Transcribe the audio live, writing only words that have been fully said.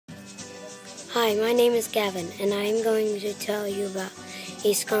Hi, my name is Gavin, and I am going to tell you about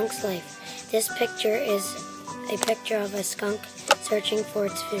a skunk's life. This picture is a picture of a skunk searching for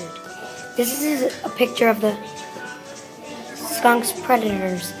its food. This is a picture of the skunk's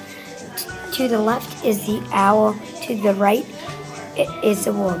predators. To the left is the owl, to the right is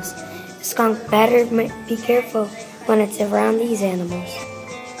the wolves. The skunk better be careful when it's around these animals.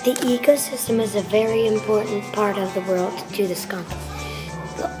 The ecosystem is a very important part of the world to the skunk.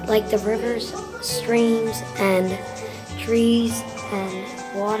 Like the rivers, streams, and trees, and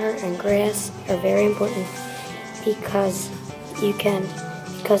water and grass are very important because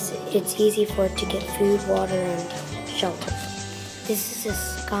it's easy for it to get food, water, and shelter. This is a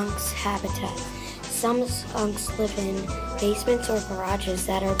skunk's habitat. Some skunks live in basements or garages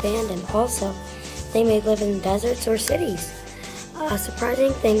that are abandoned. Also, they may live in deserts or cities. A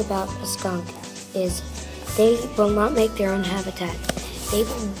surprising thing about a skunk is they will not make their own habitat.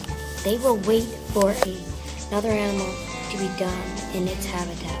 They will wait for another animal to be done in its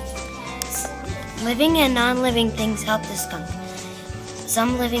habitat. Living and non-living things help the skunk.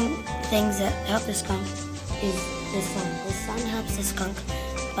 Some living things that help the skunk is the sun. The sun helps the skunk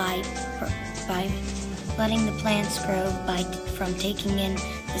by letting the plants grow from taking in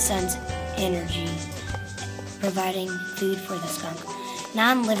the sun's energy, providing food for the skunk.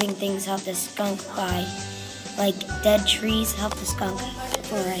 Non-living things help the skunk by, like dead trees, help the skunk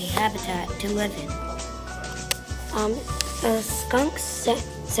for a habitat to live in. The skunk's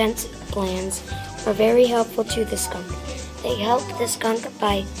scent glands are very helpful to the skunk. They help the skunk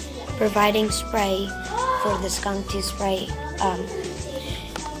by providing spray for the skunk to spray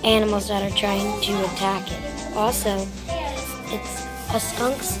animals that are trying to attack it. Also, it's a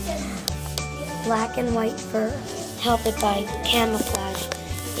skunk's black and white fur help it by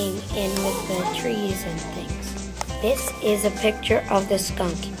camouflaging in with the trees and things. This is a picture of the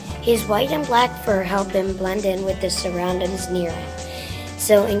skunk. His white and black fur help him blend in with the surroundings near him.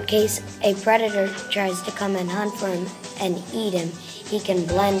 So in case a predator tries to come and hunt for him and eat him, he can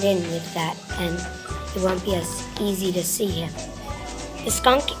blend in with that and it won't be as easy to see him. The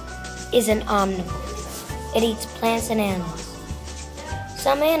skunk is an omnivore. It eats plants and animals.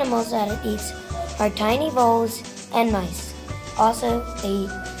 Some animals that it eats are tiny voles and mice. Also, they eat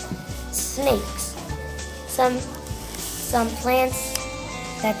snakes. Some plants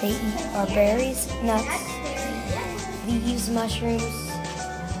that they eat are berries, nuts, leaves, mushrooms,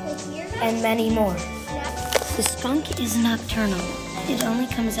 and many more. The skunk is nocturnal. It only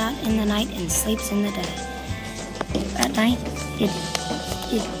comes out in the night and sleeps in the day. At night,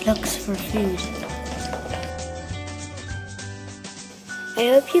 it looks for food.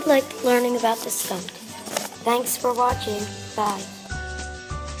 I hope you liked learning about the skunk. Thanks for watching. Bye.